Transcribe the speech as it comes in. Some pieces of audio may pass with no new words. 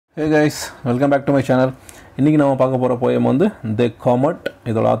Hey guys, welcome back to my channel. இன்னைக்கு நாம பார்க்க போற poem வந்து The Comet.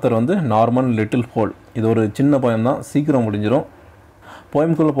 இதோட ஆத்தர் வந்து நார்மன் லிட்டில் ஃபோல்ட். இது ஒரு சின்ன poem தான், சீக்கிரம் முடிஞ்சிரும்.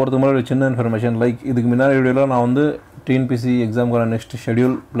 poem குள்ள போறதுக்கு முன்னாடி ஒரு சின்ன இன்ஃபர்மேஷன் லைக் இதுக்கு முன்னாடி வீடியோல நான் வந்து TNPSC எக்ஸாம்க்கான next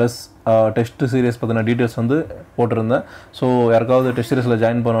schedule plus test series பத்தின டீடைல்ஸ் வந்து போட்டிருந்தேன். ஸோ யாருக்காவது டெஸ்ட் சீரிஸில்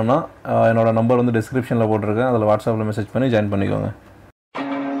ஜாயின் பண்ணணும்னா என்னோட நம்பர் வந்து டிஸ்கிரிப்ஷனில் போட்டிருக்கேன். அதில் வாட்ஸ்அப்பில் மெசேஜ் பண்ணி ஜாயின் பண்ணிக்கோங்க.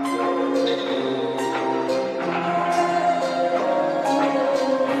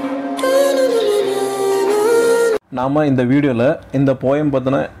 நாம இந்த வீடியோல இந்த poem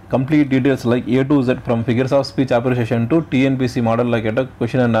பத்தின complete details like A to Z from figures of speech appreciation to TNPSC மாடல்ல கேட்ட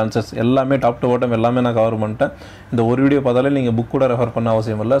question and answers எல்லாமே டாப் டு பாட்டம் எல்லாமே நான் கவர் பண்ணிட்டேன். இந்த ஒரு வீடியோ பார்த்தாலே நீங்க புக் கூட ரெஃபர் பண்ண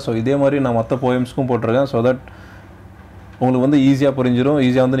அவசியம் இல்லை. ஸோ இதே மாதிரி நான் மற்ற poemsக்கும் போட்டிருக்கேன். ஸோ தட் உங்களுக்கு வந்து ஈஸியாக புரிஞ்சிடும்,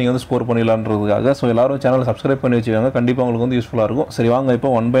 ஈஸியாக வந்து நீங்கள் வந்து ஸ்கோர் பண்ணிடலான்றதுக்காக. ஸோ எல்லாரும் சேனலை சப்ஸ்கிரைப் பண்ணி வச்சுக்கோங்க, கண்டிப்பாக உங்களுக்கு வந்து யூஸ்ஃபுல்லாக இருக்கும். சரி வாங்க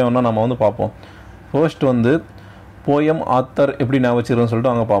இப்போ ஒன் பை ஒன்னாக நம்ம வந்து பார்ப்போம். ஃபர்ஸ்ட் வந்து போயம் ஆத்தர் எப்படி ஞாபகம் வச்சுருன்னு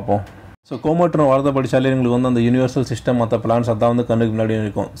சொல்லிட்டு வாங்க பார்ப்போம். ஸோ கோமெட்னு வார்த்தை படித்தாலே எங்களுக்கு வந்து அந்த யூனிவர்சல் சிஸ்டம் மற்ற பிளான்ஸ் அதான் வந்து கண்ணுக்கு முன்னாடி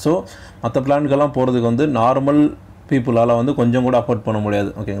இருக்கும். ஸோ மற்ற பிளானுக்கெல்லாம் போகிறதுக்கு வந்து நார்மல் பீப்புளால் வந்து கொஞ்சம் கூட அஃபோர்ட் பண்ண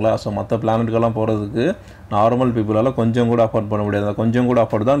முடியாது, ஓகேங்களா. ஸோ மற்ற பிளானட்டுக்கெல்லாம் போகிறதுக்கு நார்மல் பீப்புளால் கொஞ்சம் கூட அஃபோர்ட் பண்ண முடியாது. கொஞ்சம் கூட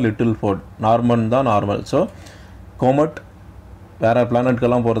அஃபோர்ட் தான் லிட்டில் ஃபோர்ட், நார்மல் தான் நார்மல். ஸோ கோமெட் வேறு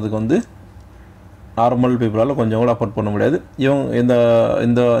பிளானட்டுக்கெல்லாம் போகிறதுக்கு வந்து நார்மல் பீப்புளால் கொஞ்சம் கூட அஃபோர்ட் பண்ண முடியாது. இவங்க இந்த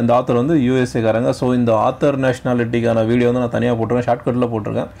இந்த இந்த ஆத்தர் வந்து யூஎஸ்ஏக்காரங்க. ஸோ இந்த ஆத்தர் நேஷ்னாலிட்டிக்கான வீடியோ வந்து நான் தனியாக போட்டிருக்கேன், ஷார்ட்கட்டில்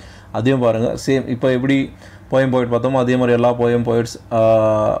போட்டிருக்கேன், அதையும் பாருங்கள். சேம் இப்போ எப்படி போயம் போயிட் பார்த்தோமோ அதே மாதிரி எல்லா போயம் போயிட்ஸ்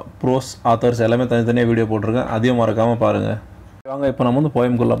ப்ரோஸ் ஆத்தர்ஸ் எல்லாமே தனித்தனியாக வீடியோ போட்டிருக்கேன், அதையும் மறக்காமல் பாருங்கள். வாங்க இப்போ நம்ம வந்து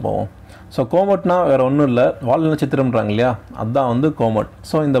போயம்குள்ளே போவோம். ஸோ கோமெட்னா வேறு ஒன்றும் இல்லை, வால் நட்சத்திரம்ன்றாங்க இல்லையா, அதுதான் வந்து கோமெட்.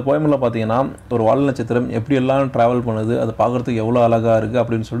 ஸோ இந்த போயமில் பார்த்தீங்கன்னா ஒரு வால் நட்சத்திரம் எப்படியெல்லாம் ட்ராவல் பண்ணுது, அது பார்க்குறதுக்கு எவ்வளோ அழகாக இருக்குது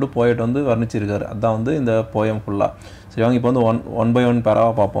அப்படின்னு சொல்லிட்டு போயிட் வந்து வர்ணிச்சிருக்காரு. அதுதான் வந்து இந்த போயம் ஃபுல்லாக. சரி வாங்க இப்போ வந்து ஒன் பை ஒன்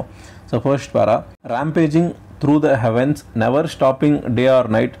பேராவாக பார்ப்போம். ஸோ ஃபர்ஸ்ட் பேரா, rampaging through the heavens, never stopping day or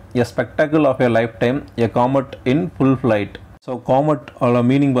night, a spectacle of a lifetime, a comet in full flight. So Comet ஓட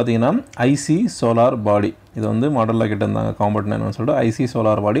மீனிங் பார்த்தீங்கன்னா ஐசி சோலார் பாடி. இது வந்து மாடலில் கேட்டிருந்தாங்க காமெட்னா என்னன்னு சொல்லிட்டு ஐசி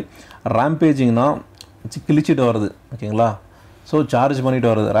சோலார் பாடி. ரேம்பேஜிங்னா கிழிச்சிட்டு வர்றது, ஓகேங்களா. ஸோ சார்ஜ் பண்ணிட்டு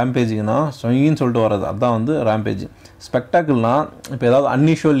வர்றது. ரேம்பேஜிங்னா ஸ்விங்கின்னு சொல்லிட்டு வர்றது, அதுதான் வந்து ரேம்பேஜிங். ஸ்பெக்டாக்கிள்னா இப்போ ஏதாவது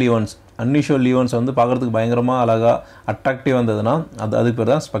அன்யூஷுவல் ஈவெண்ட்ஸ் வந்து பார்க்குறதுக்கு பயங்கரமாக அழகாக அட்ராக்டிவ் வந்ததுன்னா அதுக்கு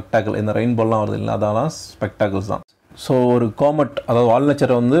பேர் தான் ஸ்பெக்டாக்கிள். இந்த ரெயின்போலாம் வருது இல்லை, அதெல்லாம் ஸ்பெக்டாக்கிள்ஸ் தான். ஸோ ஒரு கோமெட் அதாவது வால்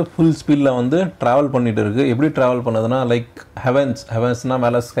நட்சத்திரம் வந்து ஃபுல் ஸ்பீடில் வந்து ட்ராவல் பண்ணிகிட்டு இருக்குது. எப்படி ட்ராவல் பண்ணுதுன்னா லைக் ஹெவன்ஸ்னால்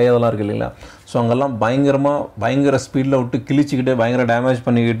மேலே ஸ்கை அதெல்லாம் இருக்குது இல்லைங்களா. ஸோ அங்கெல்லாம் பயங்கர ஸ்பீடில் விட்டு கிழிச்சிக்கிட்டு பயங்கர டேமேஜ்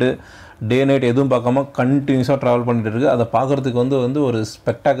பண்ணிக்கிட்டு டே நைட் எதுவும் பார்க்காம கண்டினியூஸாக ட்ராவல் பண்ணிகிட்டு இருக்குது. அதை பார்க்குறதுக்கு வந்து ஒரு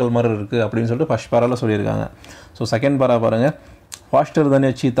ஸ்பெக்டாக்கிள் மாதிரி இருக்குது அப்படின்னு சொல்லிட்டு ஃபஸ்ட் பேராவில் சொல்லியிருக்காங்க. ஸோ செகண்ட் பேரா பாருங்கள், faster than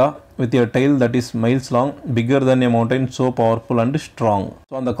a cheetah with a tail that is miles long, bigger than a mountain, so powerful and strong.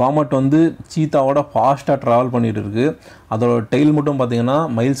 So அந்த காமெட் வந்து சீத்தாவோட ஃபாஸ்ட்டாக ட்ராவல் பண்ணிகிட்டு இருக்குது. அதோட டெய்ல் மட்டும் பார்த்தீங்கன்னா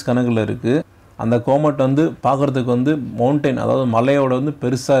மைல்ஸ் கணக்கில் இருக்குது. அந்த கோமெட் வந்து பார்க்குறதுக்கு வந்து மவுண்டைன் அதாவது மலையோட வந்து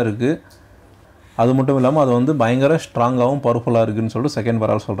பெருசாக இருக்குது. அது மட்டும் இல்லாமல் அது வந்து பயங்கர ஸ்ட்ராங்காகவும் பவர்ஃபுல்லாக இருக்குதுன்னு சொல்லிட்டு செகண்ட்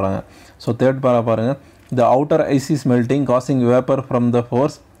பேரால் சொல்கிறாங்க. ஸோ தேர்ட் பேரா பாருங்கள், the outer ice is melting, causing vapor from the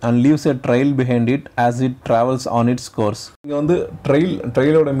force and leaves a trail behind it as it travels on its course. இங்கே வந்து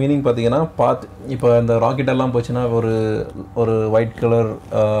ட்ரெயிலோட மீனிங் பார்த்தீங்கன்னா இப்போ இந்த ராக்கெட் எல்லாம் போச்சுன்னா ஒரு ஒயிட் கலர்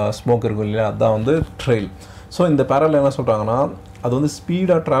ஸ்மோக் இருக்கும் இல்லையா, அதுதான் வந்து ட்ரெயில். ஸோ இந்த பேரல் என்ன சொல்கிறாங்கன்னா அது வந்து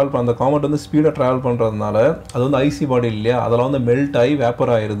ஸ்பீடாக ட்ராவல் அந்த காமெட் வந்து ஸ்பீடாக ட்ராவல் பண்ணுறதுனால அது வந்து ஐசி பாடி இல்லையா, அதெல்லாம் வந்து மெல்ட் ஆகி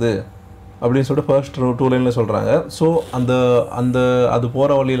வேப்பர் ஆயிடுது அப்படின்னு சொல்லிட்டு ஃபர்ஸ்ட் 2 லைனில் சொல்கிறாங்க. ஸோ அது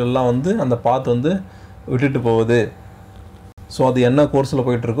போகிற வழியிலெல்லாம் வந்து அந்த பாத் வந்து விட்டுட்டு போகுது. ஸோ அது என்ன கோர்ஸில்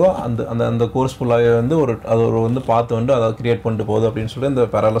போயிட்டுருக்கோ அந்த கோர்ஸ் ஃபுல்லாகவே வந்து அது வந்து பார்த்து வந்து அதை க்ரியேட் பண்ணிட்டு போகுது அப்படின்னு சொல்லிட்டு இந்த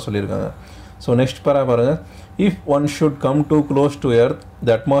பேராவில் சொல்லியிருக்காங்க. ஸோ நெக்ஸ்ட் பேரா பாருங்கள், if one should come too close to earth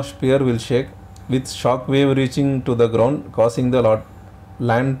the atmosphere will shake with shock wave reaching to the ground causing the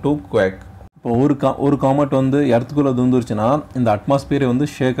land to quake. இப்போ ஒரு காமெட் வந்து எர்த்துக்குள்ளே தூந்துருச்சுன்னா இந்த அட்மாஸ்பியரை வந்து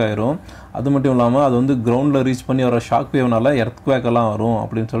ஷேக் ஆயிரும். அது மட்டும் இல்லாமல் அது வந்து கிரவுண்டில் ரீச் பண்ணி வர ஷாக் வேவ்னால எர்த் குவேக்கெல்லாம் வரும்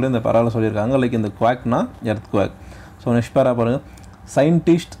அப்படின்னு சொல்லி இந்த பேராவில் சொல்லியிருக்காங்க. லைக் இந்த குவேக்னா எர்த் குவேக். ஸோ நெக்ஸ்ட் பேரா பாருங்கள்,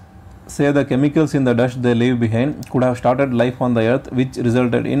 scientist say the chemicals in the dust they leave behind good have started life on the earth which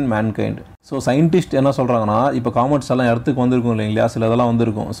resulted in mankind. So scientist என்ன சொல்கிறாங்கன்னா இப்போ காமெட்ஸ் எல்லாம் எர்த்துக்கு வந்திருக்கும் இல்லைங்களா, சில இதெல்லாம்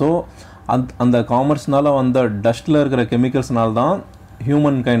வந்திருக்கும். ஸோ அந்த காமெட்ஸ்னால வந்த டஸ்ட்டில் இருக்கிற கெமிக்கல்ஸ்னால தான்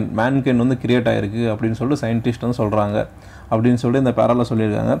மேன்கைண்ட் வந்து கிரியேட் ஆகிருக்கு அப்படின்னு சொல்லிட்டு சயின்டிஸ்ட் வந்து சொல்கிறாங்க அப்படின்னு சொல்லிட்டு இந்த பேராவில்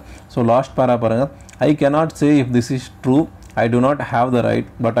சொல்லியிருக்காங்க. ஸோ லாஸ்ட் பேரா பாருங்கள், I cannot say if this is true, I do not have the right,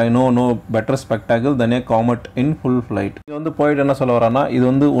 but I know no better spectacle than a comet in full flight. இது வந்து போயிட்டு என்ன சொல்ல வரானா, இது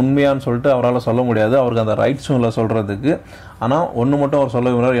வந்து உண்மையான்னு சொல்லிட்டு அவரால் சொல்ல முடியாது, அவருக்கு அந்த ரைட்ஸும் இல்லை சொல்கிறதுக்கு. ஆனால் ஒன்று மட்டும் அவர்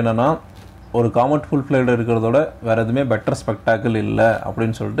சொல்ல விரும்புகிறார், என்னென்னா ஒரு காமெட் ஃபுல் ஃப்ளைட் இருக்கிறதோட வேறு எதுவுமே பெட்டர் ஸ்பெக்டாக்கிள் இல்லை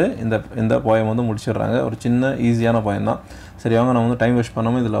அப்படின்னு சொல்லிட்டு இந்த போயம் வந்து முடிச்சிடுறாங்க. ஒரு சின்ன ஈஸியான போயம் தான். சரி வாங்க நம்ம வந்து டைம் வேஸ்ட்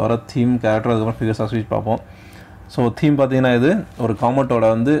பண்ணாமல் இதில் வர தீம் கேரக்டர் அதுக்கப்புறம் ஃபிகர்ஸ் ஆஃப் ஸ்பீச் பார்ப்போம். ஸோ தீம் பார்த்தீங்கன்னா இது ஒரு காமெட்டோட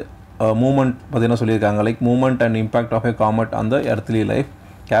வந்து மூமெண்ட் பார்த்தீங்கன்னா சொல்லியிருக்காங்க. Like moment and impact of A Comet அந்த எர்த்லி லைஃப்.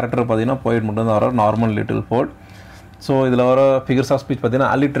 கேரக்டர் பார்த்தீங்கன்னா போய்ட் மட்டும் தான் வர நார்மல் லிட்டில் ஃபோர்ட். ஸோ இதில் வர ஃபிகர்ஸ் ஆஃப் ஸ்பீச் பார்த்தீங்கன்னா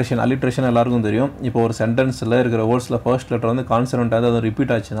அலிட்ரேஷன் எல்லாருக்கும் தெரியும். இப்போ ஒரு சென்டென்ஸில் இருக்கிற வேர்ட்ஸில் ஃபர்ஸ்ட் லெட்டர் வந்து கான்சனன்ட் அது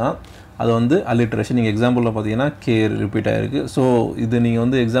ரிப்பீட் ஆச்சுன்னா அது வந்து அலிட்ரேஷன். நீங்கள் எக்ஸாம்பிளில் பார்த்தீங்கன்னா கே ரிப்பீட் ஆகிருக்கு. ஸோ இது நீங்கள்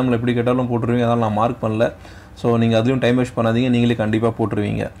வந்து எக்ஸாம்பிள் எப்படி கேட்டாலும் போட்டுருவீங்க. அதனால் நான் மார்க் பண்ணல. ஸோ நீங்கள் அதுலேயும் டைம் வேஸ்ட் பண்ணாதீங்க, நீங்களே கண்டிப்பாக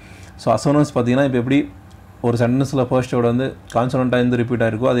போட்டுருவீங்க. ஸோ அசோனன்ஸ் பார்த்தீங்கன்னா இப்போ எப்படி ஒரு சென்டென்ஸில் ஃபர்ஸ்ட் வேர்டு வந்து கான்சனண்ட்டாக இருந்து ரிப்பீட்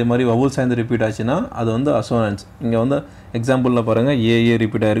ஆகிருக்கோ அதே மாதிரி வவுல்ஸ் ஆயிருந்து ரிப்பீட் ஆச்சுன்னா அது வந்து அசோனன்ஸ். இங்கே வந்து எக்ஸாம்பிளில் பாருங்கள் ஏஏ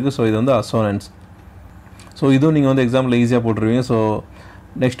ரிப்பீட் ஆகிருக்கு. ஸோ இது வந்து அசோனன்ஸ். ஸோ இதுவும் நீங்கள் வந்து எக்ஸாம்பிள் ஈஸியாக போட்டுருவீங்க. ஸோ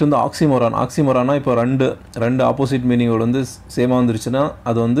நெக்ஸ்ட் வந்து ஆக்சிமோரானா இப்போ ரெண்டு ஆப்போசிட் மீனிங்கோட வந்து சேமாக வந்துருச்சுன்னா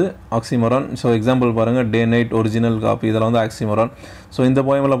அது வந்து ஆக்சிமோரான். ஸோ எக்ஸாம்பிள் பாருங்கள் டே நைட் ஒரிஜினல் காப்பி இதெல்லாம் வந்து ஆக்சிமோரான். ஸோ இந்த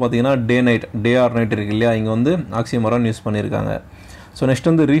போயமில் பார்த்தீங்கன்னா டே ஆர் நைட் இருக்கு இல்லையா, இங்கே வந்து ஆக்சிமோரான் யூஸ் பண்ணியிருக்காங்க. ஸோ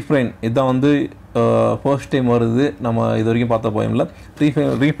நெக்ஸ்ட் வந்து ரீஃப்ரைன். இதுதான் வந்து ஃபர்ஸ்ட் டைம் வருது நம்ம இது வரைக்கும் பார்த்த போயமில்.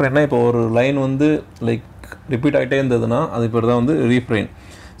 ரீஃப்ரைன்னா இப்போ ஒரு லைன் வந்து லைக் ரிப்பீட் ஆகிட்டே இருந்ததுன்னா அது பேர் தான் வந்து ரீஃப்ரைன்.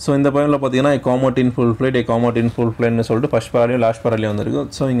 ஸோ இந்த போயமில் பார்த்தீங்கன்னா காமெட் இன் ஃபுல் ஃப்ளைட்னு சொல்லிட்டு ஃபஸ்ட் பேராலையும் லாஸ்ட் பேராலையும் வந்துருக்கு.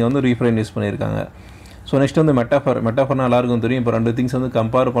 ஸோ இங்கே வந்து ரீஃப்ரைன் யூஸ் பண்ணியிருக்காங்க. ஸோ நெக்ஸ்ட் வந்து மெட்டாஃபர்னா எல்லாருக்கும் தெரியும். இப்போ ரெண்டு திங்ஸ் வந்து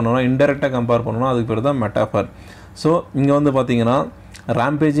கம்பேர் பண்ணோம்னா இன்டெரக்டாக கம்பேர் பண்ணோம்னா அதுக்கு பேர் தான் மெட்டாஃபர். ஸோ இங்கே வந்து பார்த்தீங்கன்னா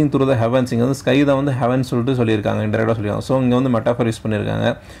rampaging through the heavens, இங்கே வந்து ஸ்கை தான் வந்து ஹெவன் சொல்லிட்டு சொல்லியிருக்காங்க, இன்டெரக்டாக சொல்லியிருக்காங்க. ஸோ இங்கே வந்து மெட்டாஃபர் யூஸ் பண்ணியிருக்காங்க.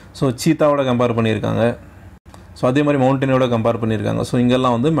 ஸோ சீத்தாவோட கம்பேர் பண்ணியிருக்காங்க. ஸோ அதே மாதிரி மவுண்டனோட கம்பேர் பண்ணியிருக்காங்க. ஸோ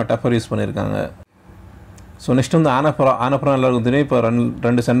இங்கெல்லாம் வந்து மெட்டாஃபர் யூஸ் பண்ணியிருக்காங்க. ஸோ நெக்ஸ்ட் வந்து ஆனஃபரா எல்லாருக்கும் தெரியும். இப்போ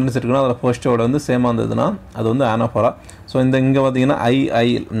ரெண்டு சென்டென்ஸ் இருக்குன்னா அதில் ஃபர்ஸ்ட் வேர்டு வந்து சேமாக இருந்ததுன்னா அது வந்து ஆனஃபரா. ஸோ இங்கே பார்த்தீங்கன்னா ஐ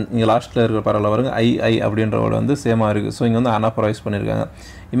இங்கே லாஸ்ட்டில் இருக்கிற பரவாயில்ல வருங்க ஐ அப்படின்ற வேர்டு வந்து சேமாக இருக்குது. ஸோ இங்கே வந்து ஆனஃபரா யூஸ் பண்ணியிருக்காங்க.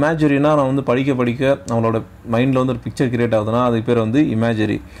 இமேஜரினா நான் வந்து படிக்க நம்மளோட மைண்டில் வந்து ஒரு பிக்சர் கிரியேட் ஆகுதுன்னா அதுக்கு பேர் வந்து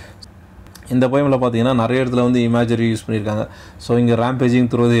இமேஜரி. இந்த போயமில் பார்த்தீங்கன்னா நிறைய இடத்துல வந்து இமேஜரி யூஸ் பண்ணியிருக்காங்க. ஸோ இங்கே ரேம்பேஜிங்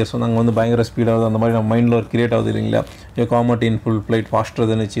த்ரூ தி இயர்ஸ் வந்து அங்கே வந்து பயங்கர ஸ்பீடாகுது, அந்த மாதிரி நம்ம மைண்டில் ஒரு கிரியேட் ஆகுது இல்லைங்களா. ஏ Comet in full flight, faster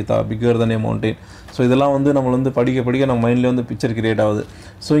than Seetha, bigger then A mountain. So இதெல்லாம் வந்து நம்ம வந்து படிக்க நம்ம மைண்ட்லேயே வந்து பிக்சர் கிரியேட் ஆகுது.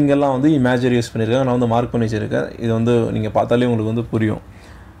 ஸோ இங்கெல்லாம் வந்து இமேஜரி யூஸ் பண்ணியிருக்காங்க. நான் வந்து மார்க் பண்ணி வச்சுருக்கேன். இது வந்து நீங்கள் பார்த்தாலே உங்களுக்கு வந்து புரியும்.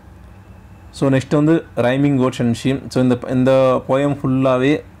 ஸோ நெக்ஸ்ட் வந்து ரைமிங் வேர்ட்ஸ் அண்ட் ஷீம். ஸோ இந்த போயம்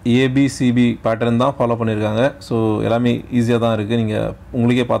ஃபுல்லாகவே ஏபிசிபி பேட்டர்ன் தான் ஃபாலோ பண்ணியிருக்காங்க. ஸோ எல்லாமே ஈஸியாக தான் இருக்குது, நீங்கள்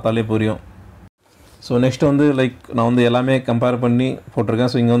உங்களுக்கே பார்த்தாலே புரியும். ஸோ நெக்ஸ்ட் வந்து லைக் நான் வந்து எல்லாமே கம்பேர் பண்ணி போட்டிருக்கேன்.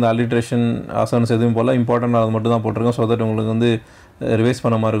 ஸோ இங்கே வந்து அலிட்ரேஷன் அசன்ஸ் எதுவும் போல் இம்பார்ட்டன்ட் அது மட்டும் தான் போட்டிருக்கேன். ஸோ தட் உங்களுக்கு வந்து ரிவைஸ்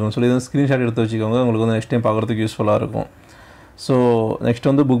பண்ண மாதிரி இருக்கும். ஸோ இது ஸ்க்ரீன்ஷாட் எடுத்து வச்சுக்கோங்க, உங்களுக்கு வந்து நெக்ஸ்ட் டைம் பார்க்குறதுக்கு யூஸ்ஃபுல்லாக இருக்கும். ஸோ நெக்ஸ்ட்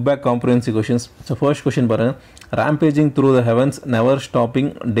வந்து book back comprehensive questions. So first question பாருங்கள். ரேம்பேஜிங் through the heavens never stopping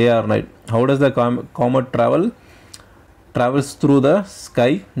day or night. How does the Comet travels through the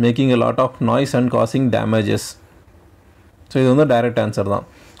sky making a lot of noise and causing damages. So இது வந்து direct answer தான்.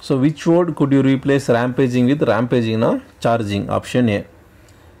 So which word could you replace rampaging with? rampaging charging, option A.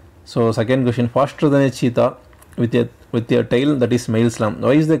 So second question, faster than a cheetah with a tail that is male slam.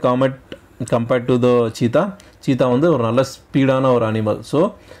 Why is the comet compared to the cheetah? cheetah வந்து ஒரு நல்ல ஸ்பீடான ஒரு animal. So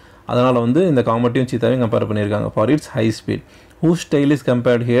அதனால் வந்து இந்த காமெட்டையும் சீத்தாவையும் compare பண்ணியிருக்காங்க. for its high speed. whose tail is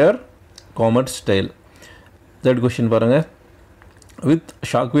compared here? comet's tail. Third question பாருங்கள். with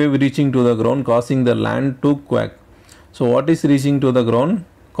shockwave reaching to the ground causing the land to quake. so what is reaching to the ground?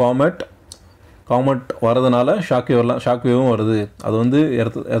 comet வரதுனால ஷாக்வேவும் வருது. அது வந்து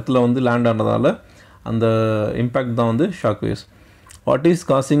எர்த்தில் வந்து land ஆனதுனால அந்த impact தான் வந்து ஷாக்வேவ்ஸ். What is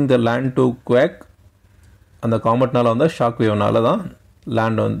causing the land to quake? அந்த காமெட்னால வந்து ஷாக்வேவ்னால தான்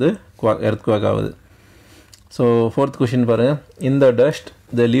லேண்ட் வந்து எர்த் குவேக் ஆகுது. ஸோ ஃபோர்த் கொஷின் பாருங்கள். in the dust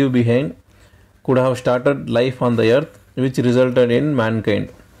they leave behind could have started life on the earth which resulted in mankind.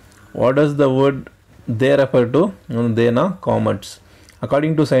 What does the word they refer to? They na comets.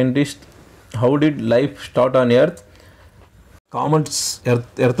 According to scientists, how did life start on earth? comets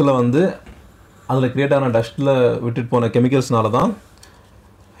எர்த்தில் வந்து அதில் create ஆன டஸ்ட்டில் விட்டுட்டு போன கெமிக்கல்ஸ்னால தான்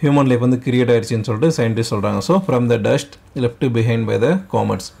human life வந்து create ஆயிடுச்சுன்னு சொல்லிட்டு scientist சொல்கிறாங்க. So from the dust left behind by the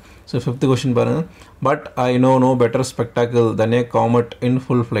comets. So fifth question பாருங்கள். But I know no better spectacle then A Comet in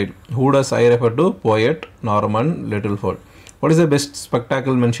full flight. Who does I refer to? Poet Norman லிட்டில்ஃபோர்ட். What is the best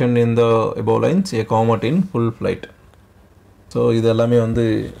spectacle mention in the above lines? A Comet in full flight. So இது எல்லாமே வந்து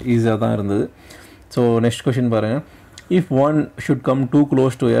ஈஸியாக தான் இருந்தது. So next question பாருங்கள். If one should come too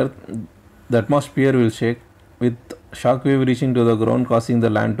close to earth the atmosphere will shake with shock wave reaching to the ground causing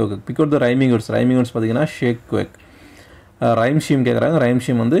the land to quake. Pick out the rhyming words பார்த்தீங்கன்னா ஷேக் quake. Rhyme ஷீம் கேட்குறாங்க. Rhyme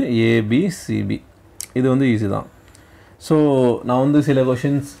ஷீம் வந்து ஏபிசிபி. இது வந்து easy தான். So நான் வந்து சில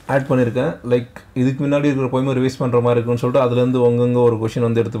questions add பண்ணியிருக்கேன். லைக் இதுக்கு முன்னாடி இருக்கிற போயமும் ரிவைஸ் பண்ணுற மாதிரி இருக்குன்னு சொல்லிட்டு அதுலேருந்து உங்கங்க ஒரு கொஷின்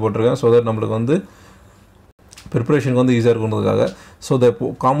வந்து எடுத்து போட்டிருக்கேன். ஸோ தட் நம்மளுக்கு வந்து ப்ரிப்ரேஷனுக்கு வந்து ஈஸியாக இருக்குன்றதுக்காக. So the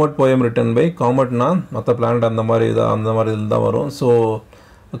Comet poem written by காமெட்னா மற்ற பிளானட் அந்த மாதிரி இதில் தான் வரும். ஸோ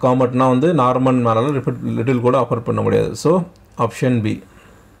காமெட்னா வந்து நார்மல் மேலே லிட்டில் கூட அஃபர் பண்ண முடியாது. So option B.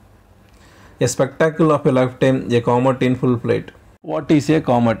 A spectacle of a lifetime, a comet in full flight. What is a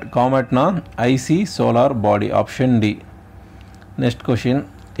comet? Comet na icy solar body. Option D. Next question.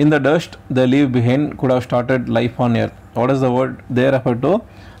 In the dust they leave behind could have started life on earth. What is the word they refer to?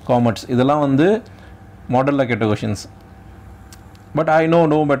 Comets. இதெல்லாம் வந்து மாடலில் கேட்ட questions. But I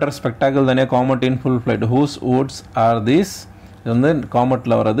know better spectacle than a comet in full flight. Whose woods are these? இது வந்து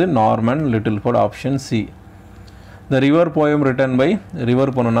காமெட்டில் வர்றது Norman little fort. Option C. The river poem written by river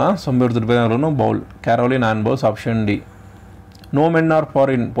ponuna sombe eduthu poyirano bowl Caroline Ann Bowles. Option D. No men are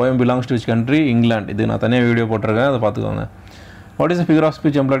foreign poem belongs to which country? England. Idu na thaniya video potirukken adha paathukonga. What is the figure of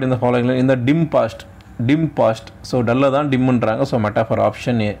speech employed in the following line? In the dim past. So dull dhaan dim ன்றanga. So metaphor.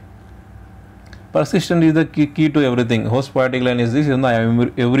 Option A. Persistent is the key to everything. Whose poetic line is this?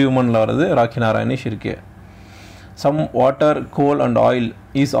 Idu every woman la varudhu Rakhi Narayani Shirke. Some water, coal and oil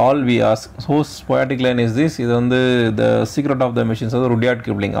is all we ask. Whose poetic line is this? This is the secret of the machines of Rudyard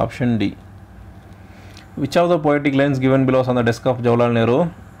Kipling. Option D. Which of the poetic lines given below is on the desk of Jawaharlal Nehru?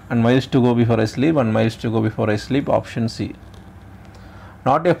 And miles to go before I sleep, and miles to go before I sleep. Option C.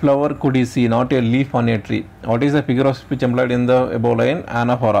 Not a flower could he see, not a leaf on a tree. What is the figure of speech employed in the above line?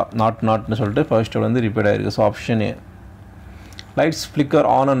 Anaphora. Not சொல்லிட்டு first வந்து repeat ஆயிருக்கு. So option A. Lights flicker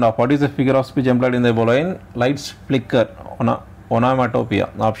on and off. What is the figure of speech employed in the above line? Lights flicker. Onomatopoeia.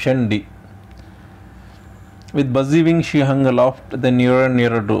 Option D. With buzzy wing she hung aloft, then nearer and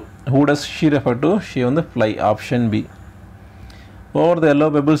nearer to. Who does she refer to? She on the fly. Option B. Over the yellow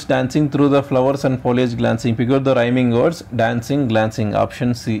pebbles dancing through the flowers and foliage glancing. Figure the rhyming words. Dancing, glancing.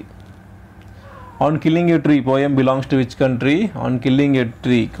 Option C. On killing a tree poem belongs to which country? On killing a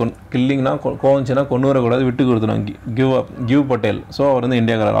tree. Killing na கோவஞ்சினா கொண்டு வரக்கூடாது, விட்டு கொடுத்துணும். Give Patel. So அவர் வந்து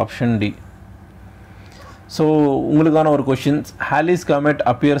இந்தியாக்காரர். Option D. So உங்களுக்கான ஒரு questions. Hollis Comet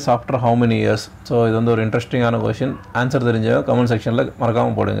appears after how many years? So இது வந்து ஒரு இன்ட்ரெஸ்டிங்கான கொஷின். ஆன்சர் தெரிஞ்ச கமெண்ட் செக்ஷனில்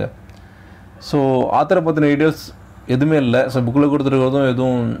மறக்காமல் போடுங்க. ஸோ ஆத்தரை பற்றின டீட்டெயில்ஸ் எதுவுமே இல்லை. ஸோ புக்கில் கொடுத்துருக்கிறதும்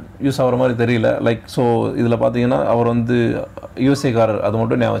எதுவும் யூஸ் ஆகிற மாதிரி தெரியல. லைக் ஸோ இதில் பார்த்தீங்கன்னா அவர் வந்து யூஎஸ்ஏக்காரர், அது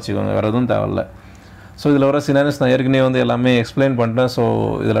மட்டும் ஞாபகம் வச்சுக்கோங்க, வேறு எதுவும் தேவையில்லை. ஸோ இதில் வர சினாரியோஸ் நான் ஏற்கனவே வந்து எல்லாமே எக்ஸ்பிளைன் பண்ணிட்டேன். ஸோ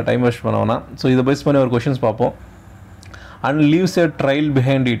இதில் டைம் வேஸ்ட் பண்ண வேணாம். ஸோ இதை பேஸ் பண்ணி ஒரு கொஷின்ஸ் பார்ப்போம். And leaves a ட்ரைல்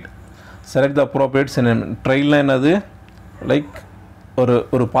behind it. Select the appropriate synonym. ட்ரைல்னால் என்னது? லைக்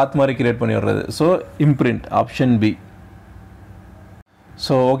ஒரு பாத் மாதிரி கிரியேட் பண்ணி விடுறது. So imprint. Option B.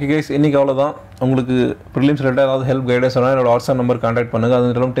 So okay guys, இன்றைக்கி அவ்வளோதான். உங்களுக்கு ப்ரிலிம்ஸ் ரிலேட்டட் ஏதாவது ஹெல்ப் கைடன்ஸ் வேணால் என்னோட வாட்ஸ்அப் நம்பர் கான்டாக்ட் பண்ணுங்கள். அது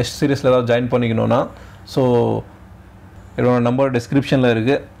மட்டும் டெஸ்ட் சீரிஸில் ஏதாவது ஜாயின் பண்ணிக்கணுன்னா ஸோ என்னோடய நம்பர் டிஸ்கிரிப்ஷனில்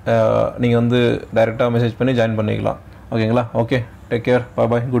இருக்குது. நீங்கள் வந்து டைரெக்டாக மெசேஜ் பண்ணி ஜாயின் பண்ணிக்கலாம். ஓகேங்களா? ஓகே, டேக் கேர்,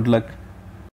 பாய், குட் லக்.